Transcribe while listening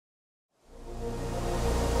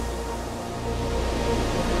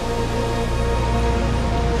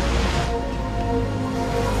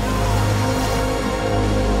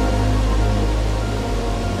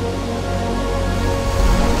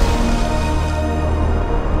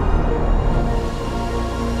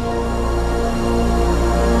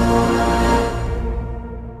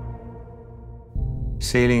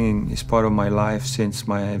Sailing is part of my life since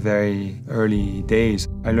my very early days.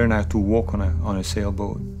 I learned how to walk on a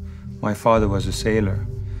sailboat. My father was a sailor.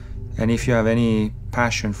 And if you have any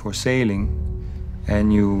passion for sailing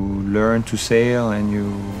and you learn to sail and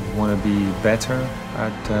you want to be better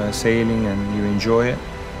at sailing and you enjoy it,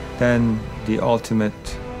 then the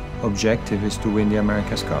ultimate objective is to win the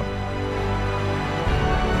America's Cup.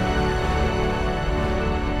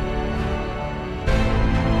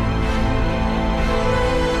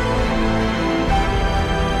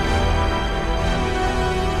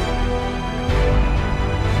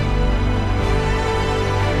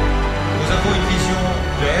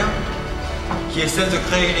 Qui est celle de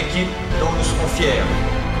créer une équipe dont nous serons fiers.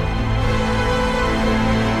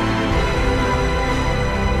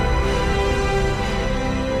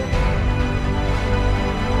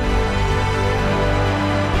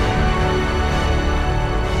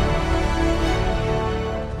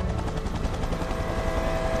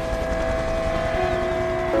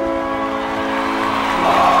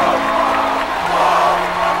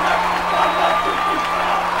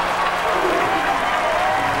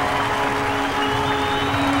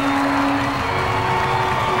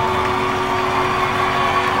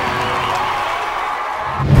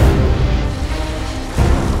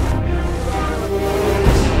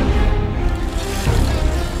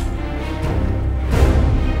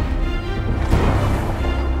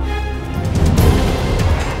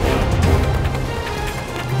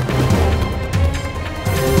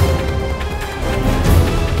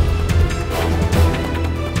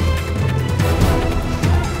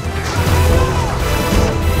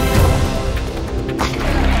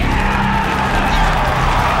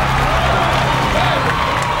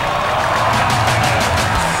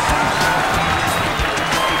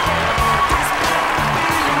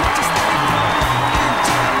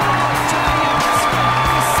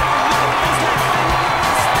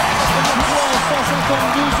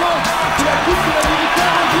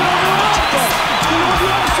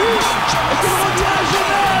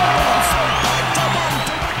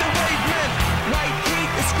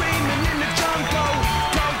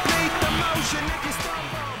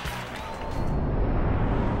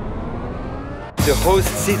 The host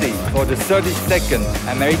city for the 32nd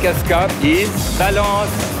America's Cup is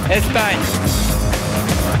Valence, Espagne.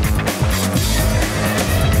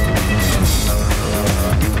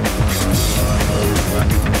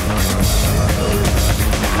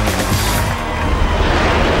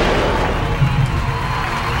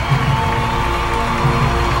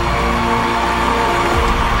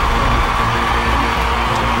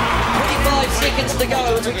 To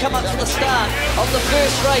go as we come up to the start of the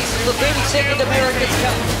first race of the 32nd America's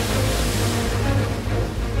Cup.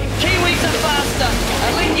 Kiwis are faster,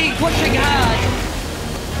 Alinghi pushing hard.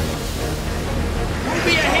 We'll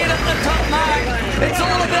be ahead at the top mark. It's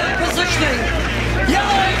all about positioning.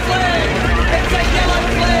 Yellow flag! It's a yellow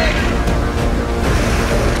flag!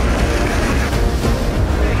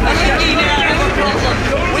 Alinghi now have a problem.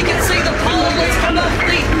 We can see the pole has come off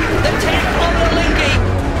the tap of Alinghi.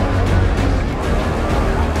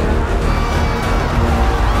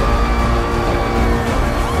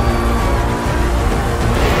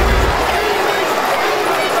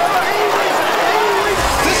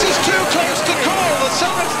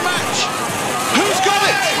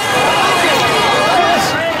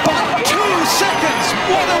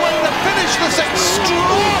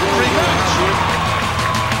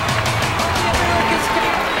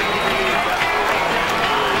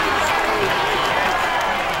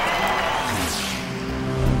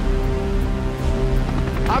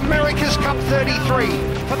 America's Cup 33.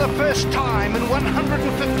 For the first time in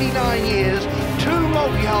 159 years, two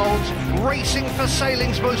multi-hulls racing for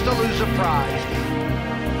sailing's most elusive prize.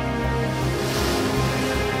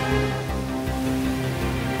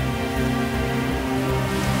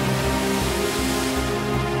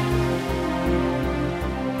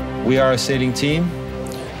 We are a sailing team.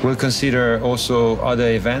 We'll consider also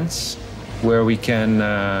other events where we can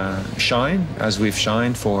shine, as we've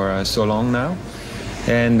shined for so long now,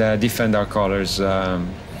 and defend our colors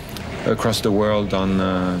across the world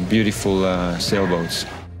on beautiful sailboats.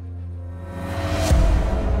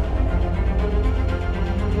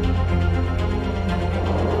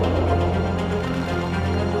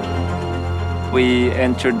 We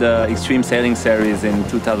entered the Extreme Sailing Series in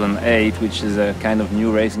 2008, which is a kind of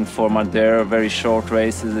new racing format there, very short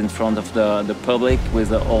races in front of the public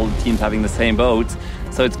with all teams having the same boats.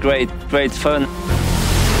 So it's great fun.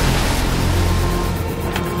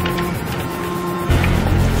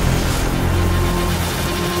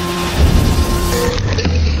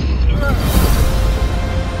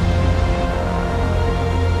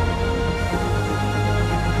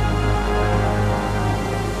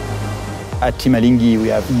 At Team Alinghi, we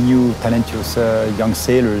have new talented young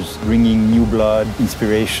sailors bringing new blood,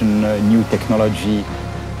 inspiration, new technology.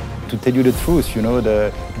 To tell you the truth, you know,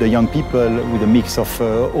 the young people with a mix of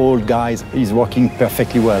old guys is working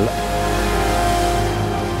perfectly well.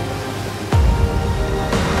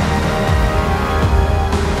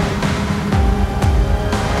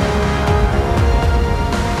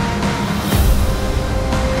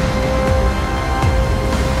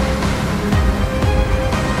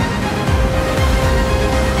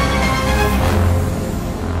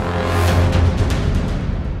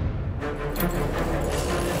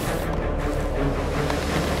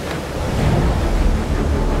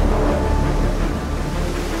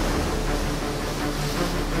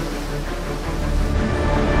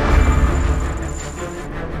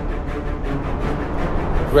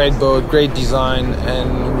 Great boat, great design,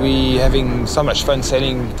 and we having so much fun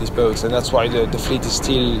sailing these boats, and that's why the fleet is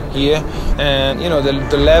still here. And you know,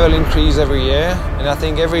 the level increase every year, and I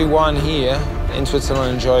think everyone here in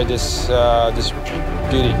Switzerland enjoy this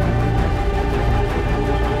beauty.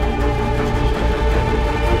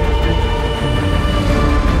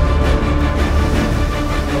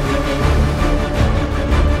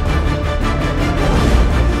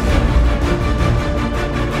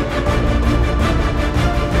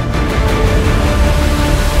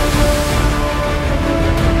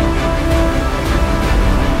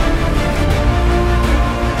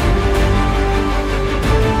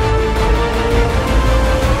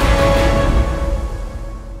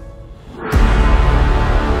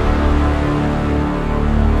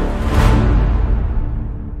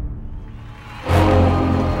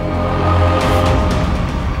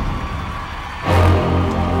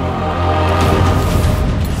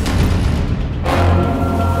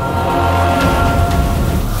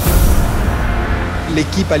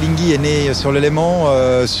 L'équipe Alinghi est née sur l'élément,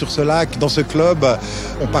 sur ce lac, dans ce club.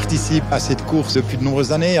 On participe à cette course depuis de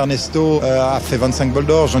nombreuses années. Ernesto a fait 25 bols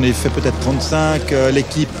d'or, j'en ai fait peut-être 35.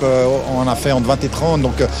 L'équipe en a fait entre 20 et 30.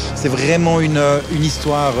 Donc c'est vraiment une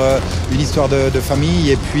histoire de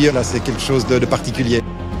famille. Et puis là, c'est quelque chose de particulier.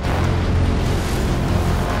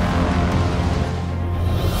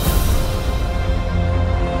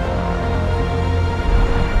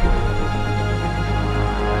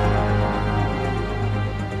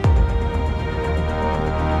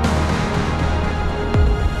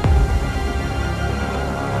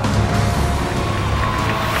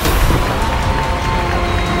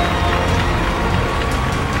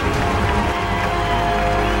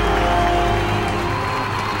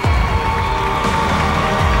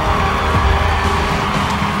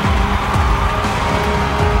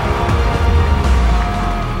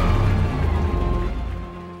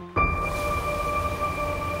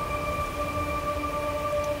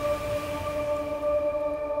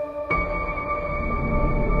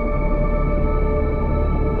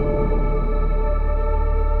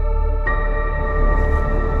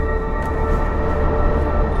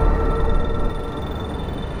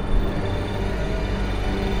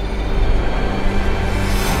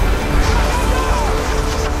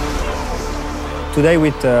 Today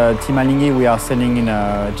with Team Alinghi, we are sailing in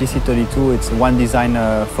a GC32. It's one design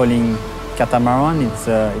foiling catamaran.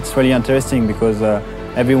 It's really interesting because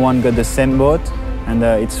everyone got the same boat, and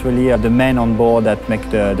it's really the men on board that make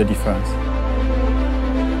the difference.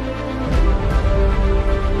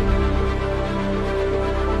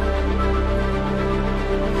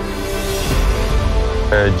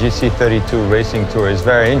 GC32 racing tour is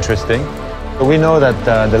very interesting. We know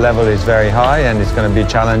that the level is very high and it's going to be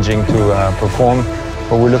challenging to perform,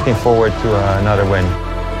 but we're looking forward to another win.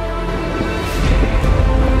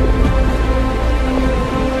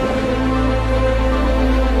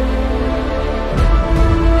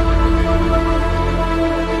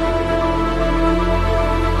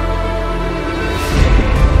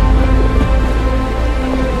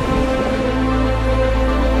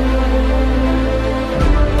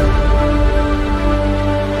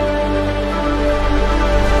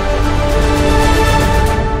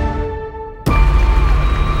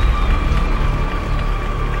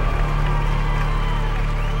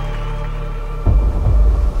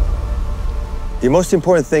 The most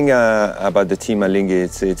important thing about the team Alinghi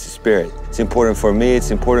is its spirit. It's important for me,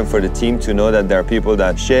 it's important for the team to know that there are people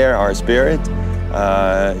that share our spirit,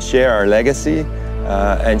 share our legacy,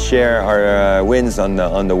 and share our wins on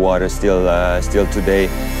the water still today.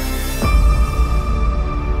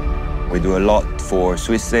 We do a lot for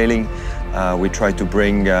Swiss sailing. We try to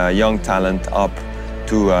bring young talent up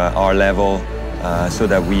to our level so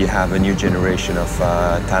that we have a new generation of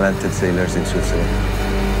talented sailors in Switzerland.